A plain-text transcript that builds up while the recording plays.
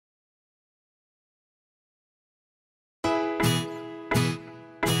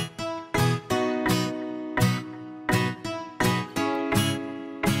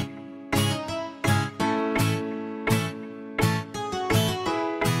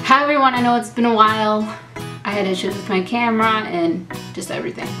Hi everyone, I know it's been a while. I had issues with my camera and just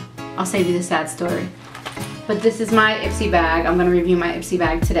everything. I'll save you the sad story. But this is my Ipsy bag. I'm gonna review my Ipsy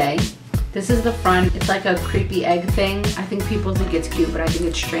bag today. This is the front. It's like a creepy egg thing. I think people think it's cute, but I think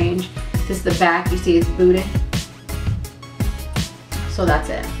it's strange. This is the back. You see it's booted. So that's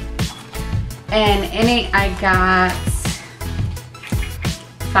it. And in it I got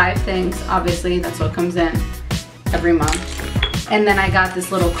 5 things. Obviously, that's what comes in every month. And then I got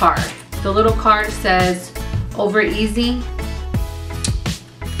this little card. The little card says over easy.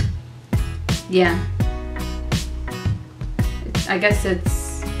 Yeah. I guess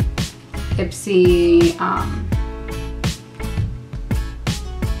it's Ipsy.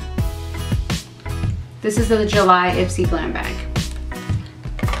 This is the July Ipsy Glam bag.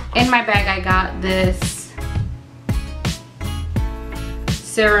 In my bag I got this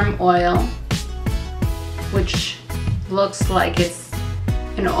serum oil, which looks like it's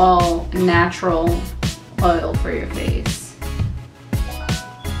an all natural oil for your face.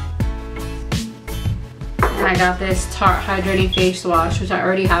 And I got this Tarte Hydrating Face Wash, which I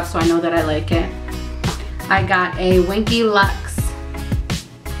already have, so I know that I like it. I got a Winky Lux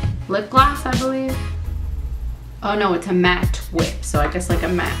lip gloss, I believe. Oh no, it's a matte whip, so I guess like a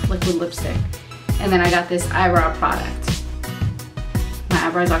matte liquid lipstick. And then I got this eyebrow product. My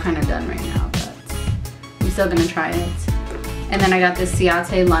eyebrows are kind of done right now, but I'm still gonna try it. And then I got this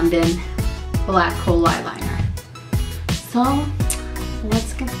Ciate London black kohl eyeliner. So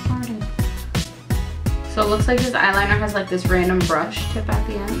let's get started. So it looks like this eyeliner has like this random brush tip at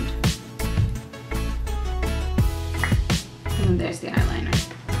the end. And then there's the eyeliner.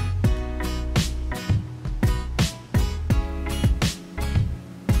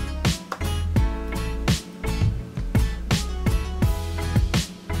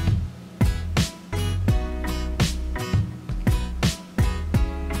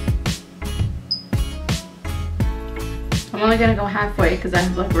 I'm only gonna go halfway because I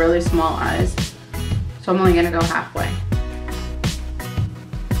have like really small eyes. So I'm only gonna go halfway.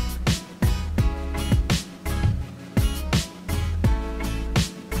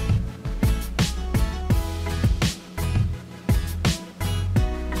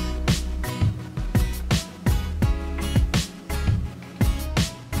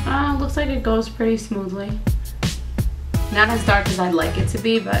 Looks like it goes pretty smoothly. Not as dark as I'd like it to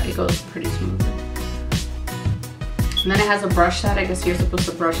be, but it goes pretty smoothly. And then it has a brush that I guess you're supposed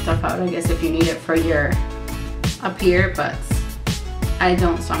to brush stuff out, I guess, if you need it for your up here, but I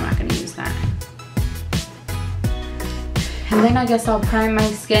don't, so I'm not gonna use that. And then I guess I'll prime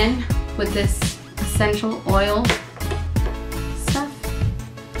my skin with this essential oil stuff.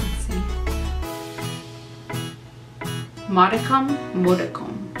 Let's see. Modicum.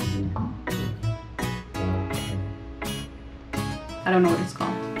 I don't know what it's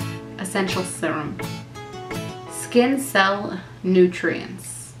called. Essential serum. Skin cell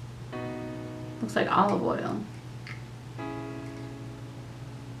nutrients. Looks like olive oil.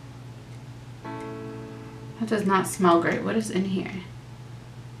 That does not smell great. What is in here?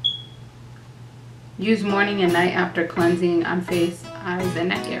 Use morning and night after cleansing on face, eyes, and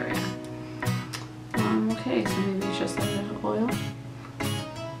neck area. Okay, so maybe it's just like oil.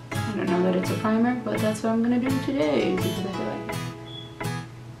 I don't know that it's a primer, but that's what I'm gonna do today because I feel like it.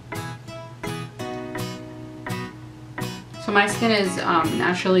 So my skin is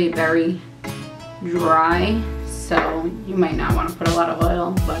naturally very dry, so you might not want to put a lot of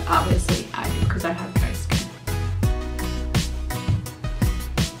oil, but obviously I do because I have dry skin.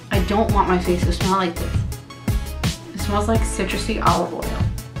 I don't want my face to smell like this. It smells like citrusy olive oil.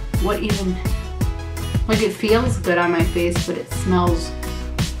 What even? Like, it feels good on my face, but it smells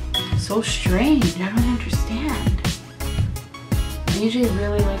so strange. I don't understand. I usually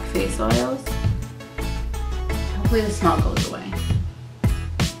really like face oils. Hopefully the smell goes away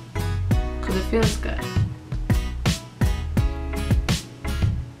because it feels good.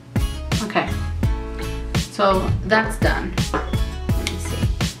 Okay, so that's done. Let me see.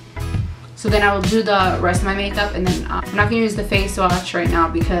 So then I will do the rest of my makeup, and then I'm not gonna use the face wash right now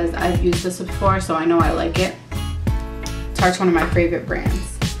because I've used this before, so I know I like it. Tarte's one of my favorite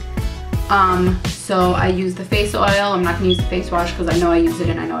brands. So I use the face oil. I'm not gonna use the face wash because I know I use it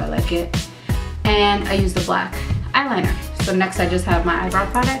and I know I like it. And I use the black eyeliner. So next I just have my eyebrow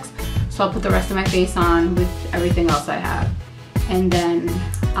products. So I'll put the rest of my face on with everything else I have. And then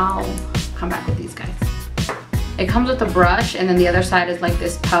I'll come back with these guys. It comes with a brush, and then the other side is like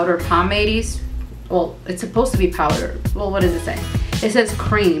this powder pomade. Well, it's supposed to be powder. Well, what does it say? It says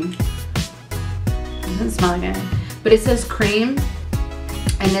cream. It doesn't smell like anything. But it says cream,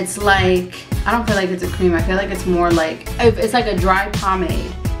 and it's like, I don't feel like it's a cream. I feel like it's more like, it's like a dry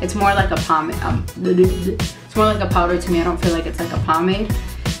pomade It's more like a pomade. It's more like a powder to me. I don't feel like it's like a pomade.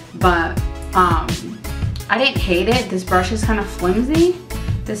 But I didn't hate it. This brush is kind of flimsy.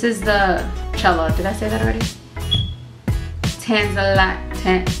 This is the HOLA. Did I say that already?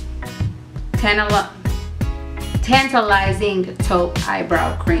 Tantalizing taupe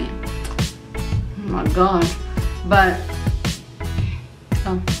eyebrow cream. Oh my god. But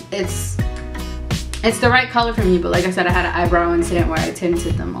it's the right color for me, but like I said, I had an eyebrow incident where I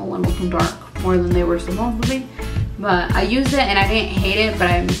tinted them a little dark, more than they were supposed to be. But I used it and I didn't hate it, but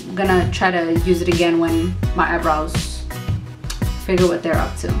I'm gonna try to use it again when my eyebrows figure what they're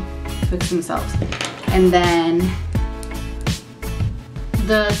up to, fix themselves. And then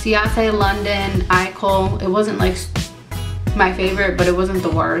the Ciate London Eye Kohl, it wasn't like my favorite, but it wasn't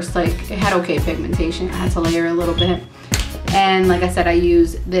the worst. Like, it had okay pigmentation. I had to layer a little bit. And like I said, I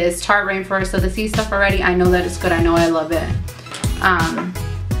use this Tarte Rainforest. So the sea stuff already, I know that it's good. I know I love it. 1,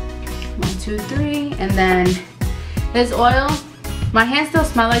 2, 3. And then this oil, my hands still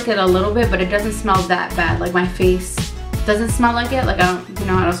smell like it a little bit, but it doesn't smell that bad. Like, my face doesn't smell like it. Like, I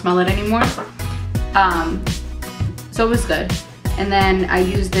don't smell it anymore. So it was good. And then I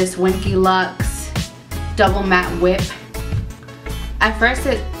use this Winky Lux Double Matte Whip. At first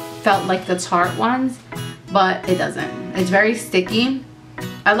it felt like the Tarte ones, but it doesn't. It's very sticky.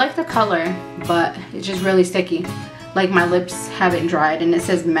 I like the color, but it's just really sticky. Like, my lips haven't dried, and it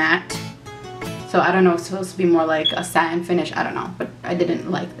says matte. So I don't know, it's supposed to be more like a satin finish. I don't know, but I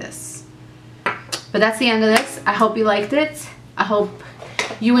didn't like this. But that's the end of this. I hope you liked it. I hope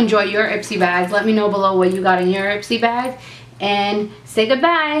you enjoy your Ipsy bags. Let me know below what you got in your Ipsy bag. And say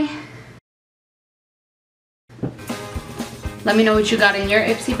goodbye. Let me know what you got in your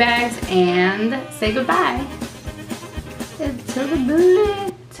Ipsy bags and say goodbye. To the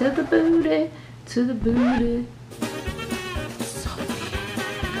booty, to the booty, to the booty.